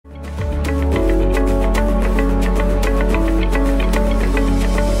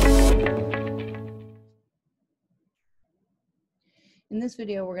this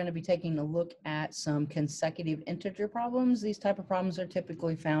video, we're going to be taking a look at some consecutive integer problems. These type of problems are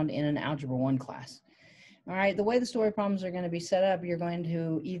typically found in an Algebra 1 class. All right, the way the story problems are going to be set up, you're going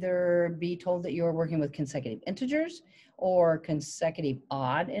to either be told that you're working with consecutive integers or consecutive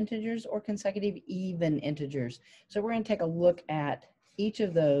odd integers or consecutive even integers. So we're going to take a look at each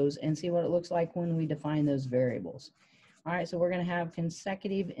of those and see what it looks like when we define those variables. All right, so we're going to have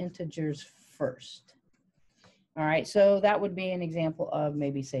consecutive integers first. All right, so that would be an example of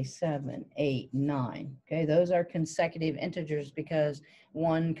maybe say 7, 8, 9. Okay, those are consecutive integers because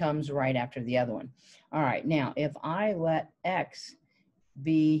one comes right after the other one. All right, now if I let x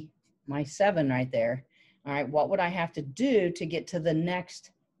be my 7 right there, all right, what would I have to do to get to the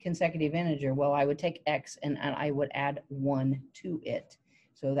next consecutive integer? Well, I would take x and I would add 1 to it.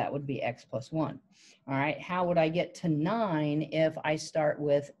 So that would be x plus 1. All right, how would I get to 9 if I start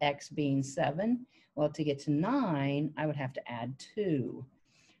with x being 7? Well, to get to 9, I would have to add 2.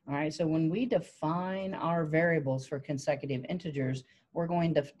 All right, so when we define our variables for consecutive integers, we're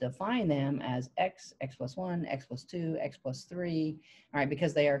going to define them as x, x plus 1, x plus 2, x plus 3, all right,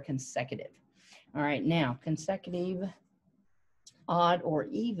 because they are consecutive. All right, now consecutive odd or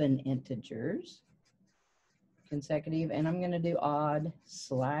even integers. Consecutive, and I'm going to do odd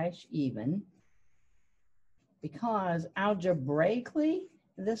 / even because algebraically,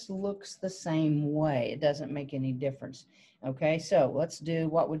 this looks the same way. It doesn't make any difference. Okay, so let's do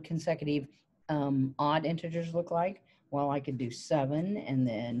what would consecutive odd integers look like? Well, I could do 7 and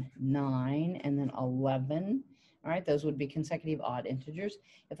then 9 and then 11. All right, those would be consecutive odd integers.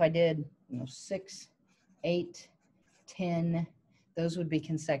 If I did 6, 8, 10, those would be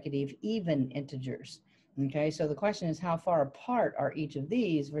consecutive even integers. Okay, so the question is how far apart are each of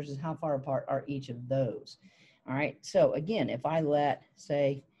these versus how far apart are each of those? All right, so again, if I let,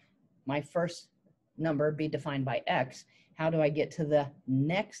 say, my first number be defined by x, how do I get to the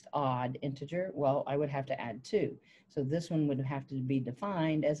next odd integer? Well, I would have to add 2. So this one would have to be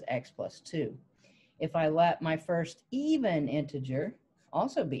defined as x plus 2. If I let my first even integer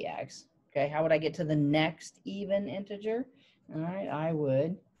also be x, okay, how would I get to the next even integer? All right, I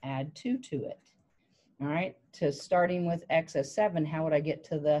would add 2 to it. All right, to starting with x as 7, how would I get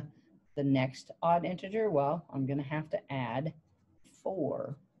to the next odd integer? Well, I'm going to have to add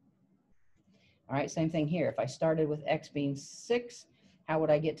 4. All right, same thing here. If I started with x being 6, how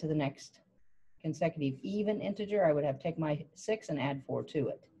would I get to the next consecutive even integer? I would have to take my 6 and add 4 to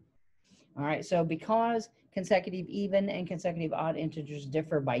it. All right, so because consecutive even and consecutive odd integers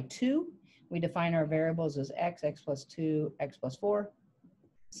differ by 2, we define our variables as x, x plus 2, x plus 4.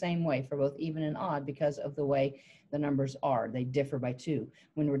 Same way for both even and odd because of the way the numbers are. They differ by 2.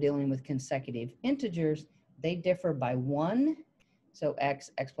 When we're dealing with consecutive integers, they differ by 1. So x,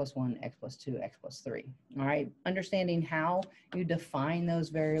 x plus 1, x plus 2, x plus 3. All right, understanding how you define those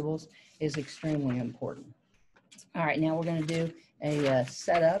variables is extremely important. All right, now we're going to do a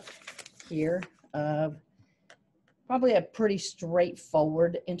setup here of probably a pretty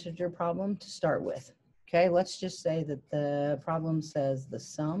straightforward integer problem to start with. Okay, let's just say that the problem says the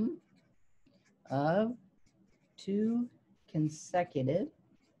sum of 2 consecutive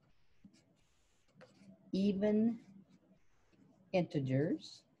even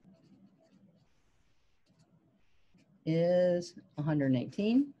integers is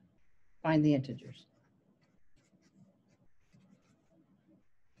 118. Find the integers.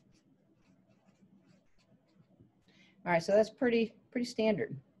 All right, so that's pretty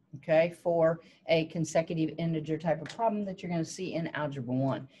standard, okay, for a consecutive integer type of problem that you're going to see in Algebra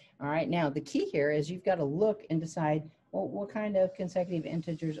 1. All right, now the key here is you've got to look and decide, well, what kind of consecutive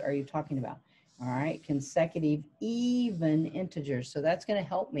integers are you talking about? All right, consecutive even integers. So that's going to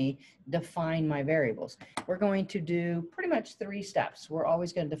help me define my variables. We're going to do pretty much 3 steps. We're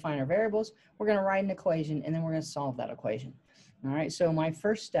always going to define our variables. We're going to write an equation, and then we're going to solve that equation. All right, so my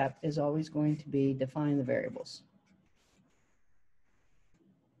first step is always going to be define the variables.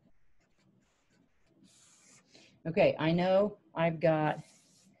 Okay, I know I've got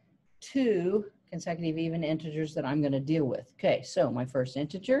 2 consecutive even integers that I'm going to deal with. Okay, so my first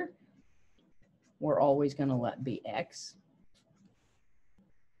integer, we're always going to let be x.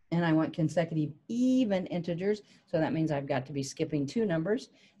 And I want consecutive even integers, so that means I've got to be skipping 2 numbers.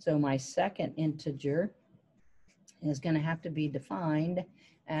 So my second integer is going to have to be defined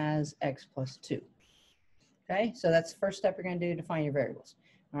as x plus 2. Okay, so that's the first step you're going to do, define your variables.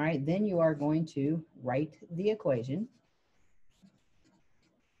 All right, then you are going to write the equation.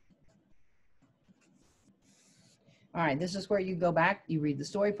 All right, this is where you go back, you read the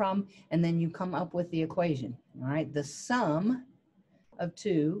story problem, and then you come up with the equation. All right, the sum of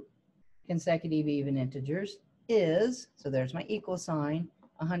 2 consecutive even integers is, so there's my equal sign,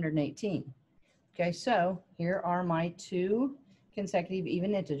 118. Okay, so here are my two consecutive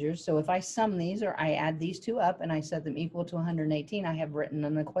even integers. So if I sum these or I add these two up and I set them equal to 118, I have written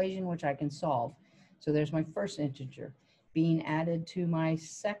an equation which I can solve. So there's my first integer being added to my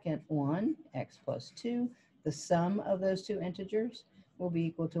second one, x plus 2. The sum of those two integers will be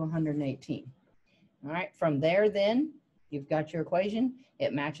equal to 118. All right, from there then, you've got your equation.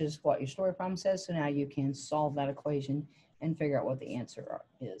 It matches what your story problem says, so now you can solve that equation and figure out what the answer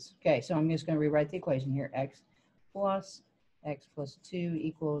is. Okay, so I'm just going to rewrite the equation here. X plus 2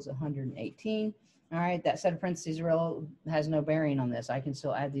 equals 118. All right, that set of parentheses has no bearing on this. I can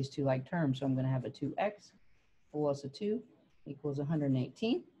still add these two like terms, so I'm going to have a 2x plus a 2 equals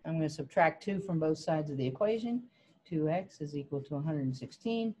 118. I'm going to subtract 2 from both sides of the equation. 2x is equal to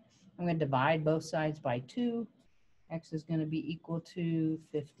 116. I'm going to divide both sides by 2. X is going to be equal to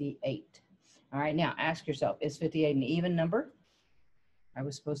 58. All right, now ask yourself, is 58 an even number? I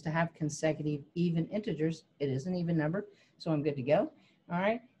was supposed to have consecutive even integers. It is an even number, so I'm good to go. All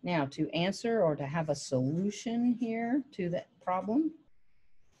right, now to answer or to have a solution here to that problem,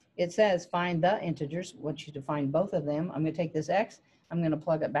 it says find the integers. I want you to find both of them. I'm going to take this x, I'm going to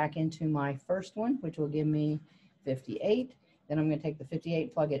plug it back into my first one, which will give me 58. Then I'm going to take the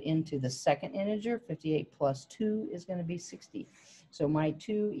 58, plug it into the second integer. 58 plus 2 is going to be 60. So my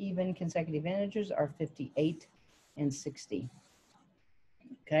two even consecutive integers are 58 and 60.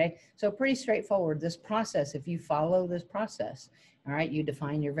 Okay, so pretty straightforward. This process, if you follow this process, all right, you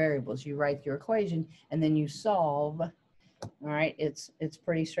define your variables, you write your equation, and then you solve. All right, it's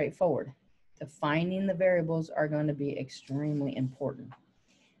pretty straightforward. Defining the variables are going to be extremely important.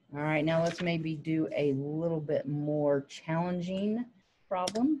 All right, now let's maybe do a little bit more challenging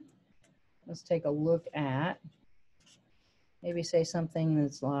problem. Let's take a look at, maybe say something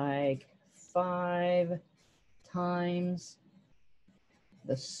that's like 5 times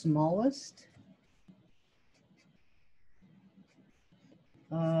the smallest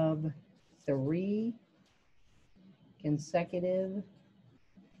of 3 consecutive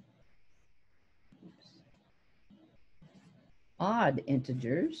odd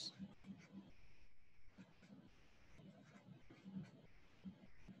integers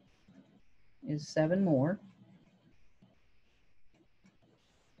is 7 more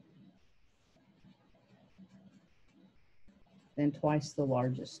than twice the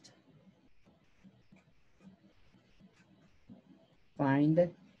largest. Find,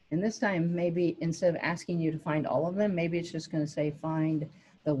 and this time maybe instead of asking you to find all of them, maybe it's just going to say find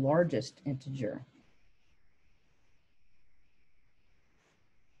the largest integer.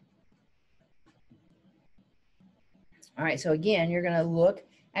 All right, so again, you're going to look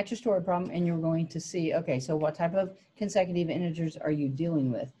at your story problem and you're going to see, okay, so what type of consecutive integers are you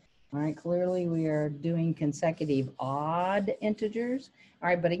dealing with? All right, clearly we are doing consecutive odd integers. All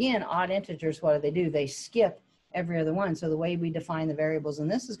right, but again, odd integers, what do? They skip every other one. So the way we define the variables, and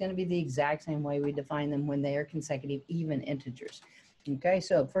this is going to be the exact same way we define them when they are consecutive even integers. Okay,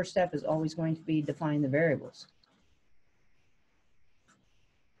 so first step is always going to be define the variables.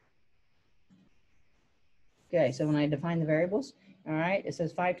 Okay, so when I define the variables, all right, it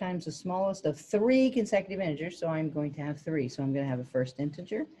says 5 times the smallest of 3 consecutive integers, so I'm going to have 3. So I'm going to have a first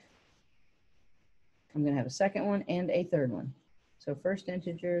integer, I'm going to have a second one, and a third one. So first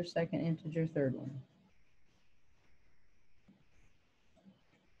integer, second integer, third one.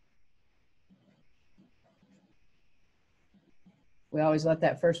 We always let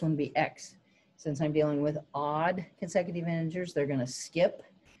that first one be x. Since I'm dealing with odd consecutive integers, they're going to skip.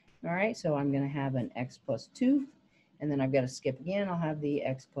 All right, so I'm going to have an x plus 2, and then I've got to skip again. I'll have the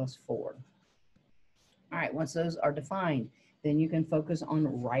x plus 4. All right, once those are defined, then you can focus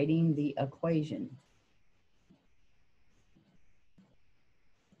on writing the equation.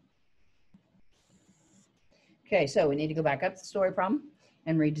 Okay, so we need to go back up to the story problem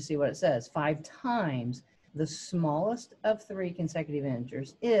and read to see what it says. 5 times the smallest of 3 consecutive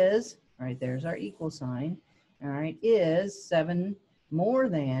integers is, all right, there's our equal sign, all right, is 7 more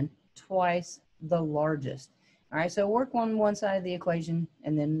than twice the largest. All right, so work on one side of the equation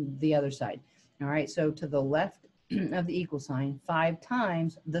and then the other side. All right, so to the left of the equal sign, 5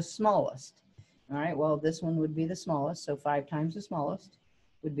 times the smallest. All right, well, this one would be the smallest, so 5 times the smallest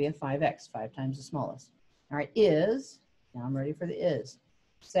would be a 5x, 5 times the smallest. All right, is, now I'm ready for the is,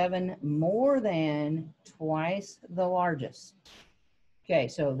 7 more than twice the largest. Okay,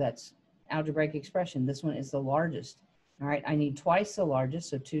 so that's algebraic expression. This one is the largest. All right, I need twice the largest,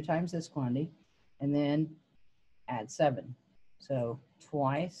 so 2 times this quantity, and then add 7. So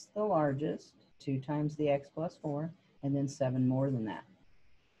twice the largest, 2 times the x plus 4, and then 7 more than that.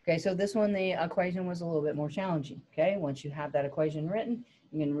 Okay, so this one, the equation was a little bit more challenging. Okay, once you have that equation written,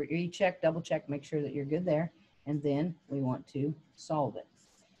 you can recheck, double check, make sure that you're good there, and then we want to solve it.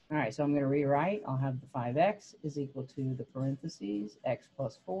 All right, so I'm going to rewrite. I'll have the 5x is equal to the parentheses, x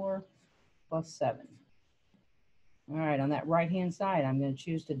plus 4 plus 7. All right, on that right-hand side, I'm going to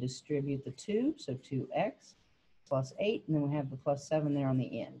choose to distribute the 2, so 2x plus 8, and then we have the plus 7 there on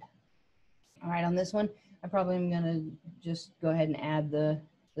the end. All right, on this one, I probably am going to just go ahead and add the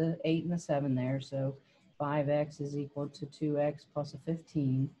 8 and the 7 there. So 5x is equal to 2x plus a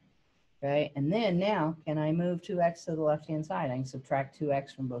 15. Okay, and then now, can I move 2x to the left-hand side? I can subtract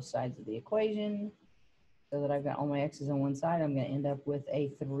 2x from both sides of the equation so that I've got all my x's on one side. I'm going to end up with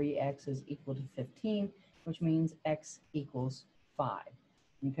a 3x is equal to 15, which means x equals 5.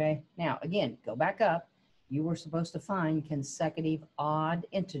 Okay, now again, go back up. You were supposed to find consecutive odd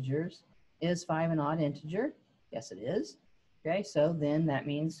integers. Is 5 an odd integer? Yes, it is. Okay, so then that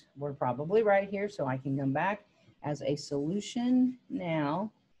means we're probably right here. So I can come back as a solution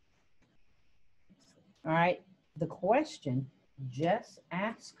now. All right, the question just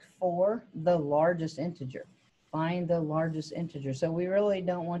asks for the largest integer. Find the largest integer. So we really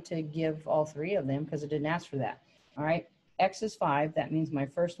don't want to give all three of them because it didn't ask for that. All right, x is 5. That means my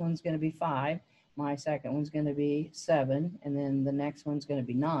first one's going to be 5. My second one's going to be 7. And then the next one's going to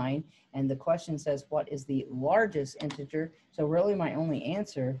be 9. And the question says, what is the largest integer? So really my only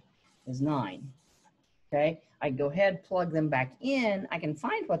answer is 9. Okay, I go ahead, plug them back in. I can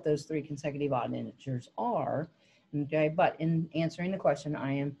find what those three consecutive odd integers are. Okay, but in answering the question,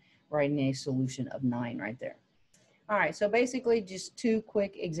 I am writing a solution of 9 right there. All right, so basically just two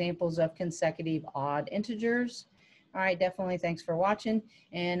quick examples of consecutive odd integers. All right, definitely thanks for watching.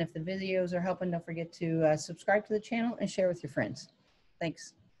 And if the videos are helping, don't forget to subscribe to the channel and share with your friends.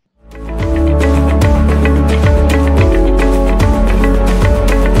 Thanks.